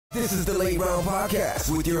This is the Late Round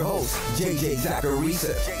Podcast with your host, JJ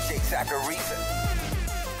Zachariason.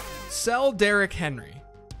 Sell Derrick Henry.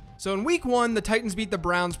 So in week 1, the Titans beat the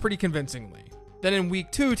Browns pretty convincingly. Then in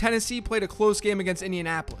week 2, Tennessee played a close game against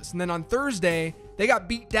Indianapolis. And then on Thursday, they got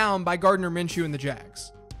beat down by Gardner Minshew and the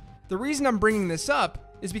Jags. The reason I'm bringing this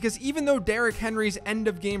up is because even though Derrick Henry's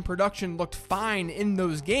end-of-game production looked fine in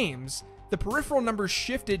those games, the peripheral numbers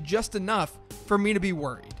shifted just enough for me to be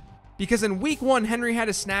worried. Because in week 1, Henry had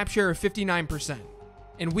a snap share of 59%.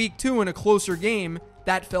 In week 2, in a closer game,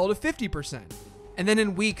 that fell to 50%. And then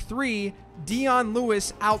in week 3, Dion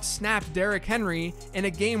Lewis outsnapped Derrick Henry in a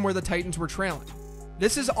game where the Titans were trailing.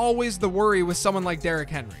 This is always the worry with someone like Derrick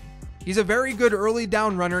Henry. He's a very good early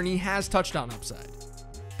down runner and he has touchdown upside.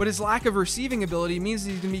 But his lack of receiving ability means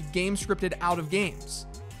he's going to be game scripted out of games.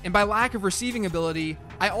 And by lack of receiving ability,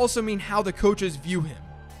 I also mean how the coaches view him.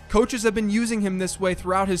 Coaches have been using him this way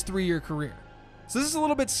throughout his 3-year career. So this is a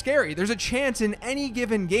little bit scary. There's a chance in any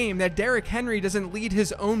given game that Derrick Henry doesn't lead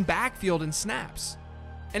his own backfield in snaps.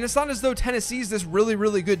 And it's not as though Tennessee's this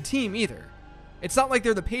really good team either. It's not like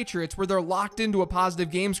they're the Patriots where they're locked into a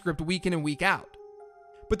positive game script week in and week out.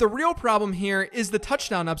 But the real problem here is the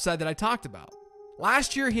touchdown upside that I talked about.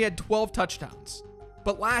 Last year he had 12 touchdowns.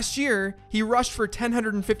 But last year he rushed for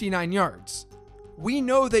 1,059 yards. We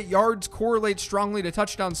know that yards correlate strongly to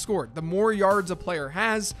touchdowns scored. The more yards a player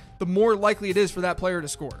has, the more likely it is for that player to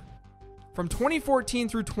score. From 2014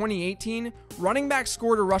 through 2018, running backs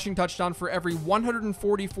scored a rushing touchdown for every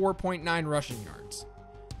 144.9 rushing yards.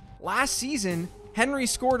 Last season, Henry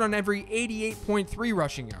scored on every 88.3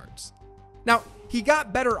 rushing yards. Now, he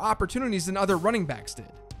got better opportunities than other running backs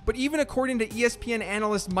did. But even according to ESPN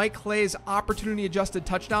analyst Mike Clay's opportunity adjusted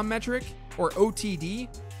touchdown metric, or OTD,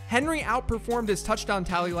 Henry outperformed his touchdown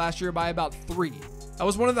tally last year by about 3. That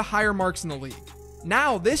was one of the higher marks in the league.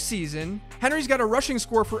 Now, this season, Henry's got a rushing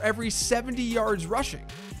score for every 70 yards rushing.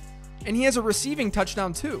 And he has a receiving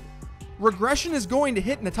touchdown too. Regression is going to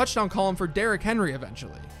hit in the touchdown column for Derrick Henry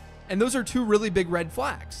eventually. And those are 2 really big red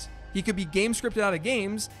flags. He could be game scripted out of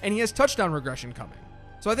games, and he has touchdown regression coming.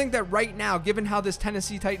 So I think that right now, given how this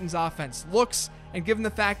Tennessee Titans offense looks, and given the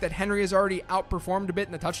fact that Henry has already outperformed a bit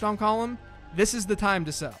in the touchdown column, this is the time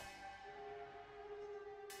to sell.